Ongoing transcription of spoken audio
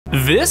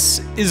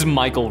This is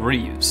Michael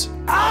Reeves.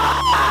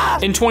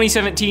 In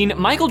 2017,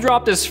 Michael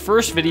dropped his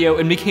first video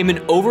and became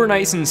an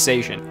overnight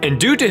sensation. And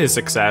due to his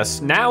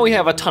success, now we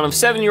have a ton of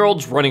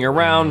 7-year-olds running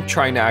around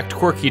trying to act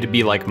quirky to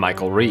be like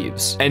Michael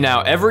Reeves. And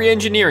now every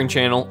engineering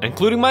channel,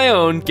 including my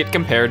own, get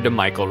compared to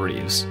Michael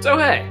Reeves. So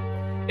hey,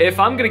 if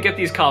I'm gonna get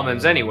these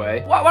comments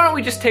anyway, why don't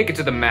we just take it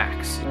to the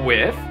max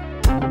with...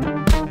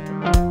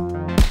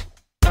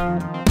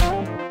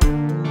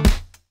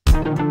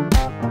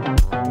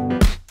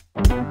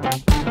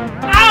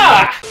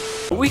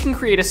 We can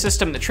create a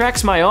system that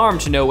tracks my arm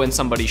to know when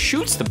somebody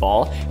shoots the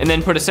ball, and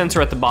then put a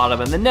sensor at the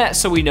bottom of the net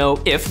so we know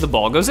if the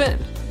ball goes in.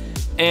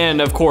 And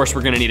of course,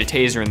 we're gonna need a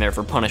taser in there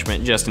for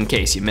punishment just in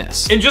case you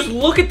miss. And just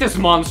look at this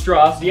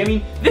monstrosity. I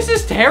mean, this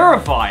is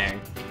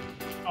terrifying.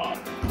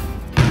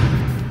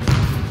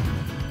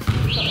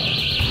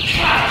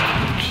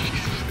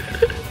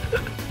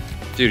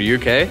 Dude, are you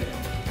okay?